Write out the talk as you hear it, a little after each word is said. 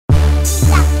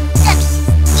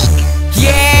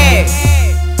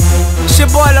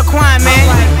LiLQuan, man.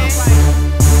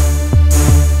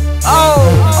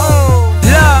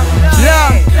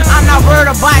 Look, I'm not worried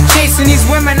about chasing these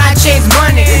women, I chase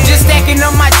money. Just stacking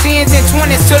up my 10s and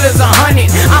 20s till it's 100.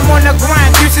 I'm on the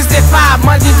grind 365,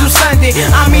 Monday through Sunday.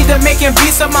 I'm either making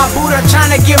beats of my boot or trying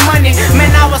to get money.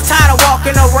 Man, I was tired of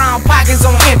walking around, pockets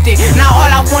on empty. Now all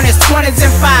I want is 20s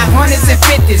and 500s and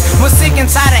 50s. Was sick and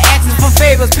tired of asking for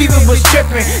favors, people was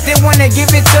tripping. They wanna give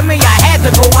it to me, I had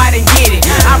to go out and get it.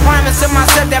 I promised to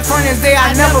myself that from this day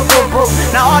I never go broke.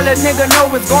 Now all a nigga know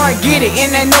is go and get it,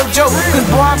 and ain't no joke. Cause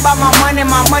boy, I'm about my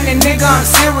money, nigga, I'm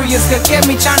serious. Cause get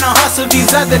me tryna hustle,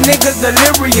 these other niggas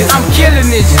delirious. I'm killing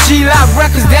this, G-Lock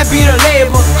Records, that be the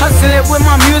label. Hustling with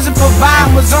my music,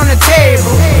 providing was on the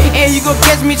table. And you gon'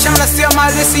 catch me tryna sell my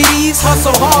list CDs.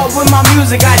 Hustle hard with my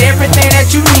music, got everything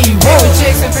that you need. Paper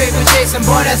chasing,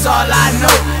 boy, that's all I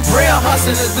know. Real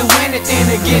hustlers do anything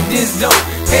to get this dope.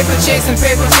 Paper chasing,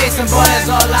 boy, that's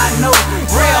all I know.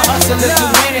 Real hustlers do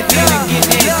anything to get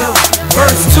that dope.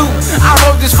 Verse 2, I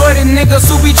wrote this for the niggas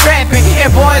who be trapping,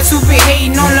 and boys who be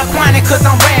hating on LiLQuan cause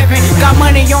I'm rapping. Got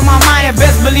money on my mind and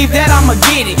best believe that I'ma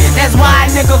get it. That's why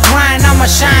a nigga grind, I'ma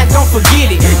shine, don't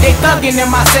forget it. They thuggin' in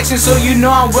my section so you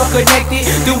know I'm well connected.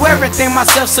 Do everything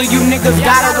myself so you niggas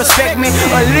gotta respect me.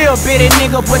 A little bit of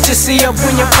nigga but you see up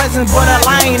when you're present. But a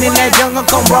lion in that jungle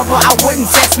come rubber, I wouldn't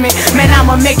test me. Man,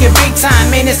 I'ma make it big time,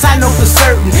 man, this I know for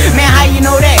certain. Man, how you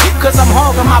know that? Cause I'm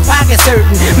hogging my pockets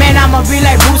hurtin'. Man, I'ma be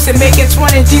like Bruce and make it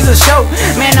 20 Jesus show.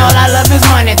 Man, all I love is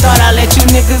money, thought I'd let you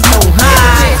niggas know.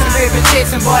 Paper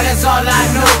chasing, boy, that's all I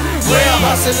know. Real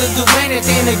hustlers do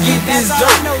anything to get this dope.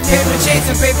 Paper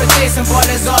chasing, boy,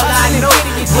 that's all I know.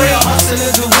 Real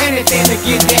hustlers do anything to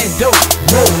get that dope.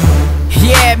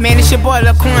 Yeah, man, it's your boy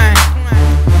LiLQuan.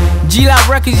 G-Lock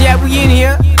Records, yeah, we in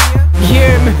here.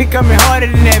 Yeah, man, we coming harder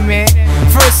than that, man.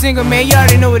 First single, man, you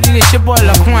already know what it is. Your boy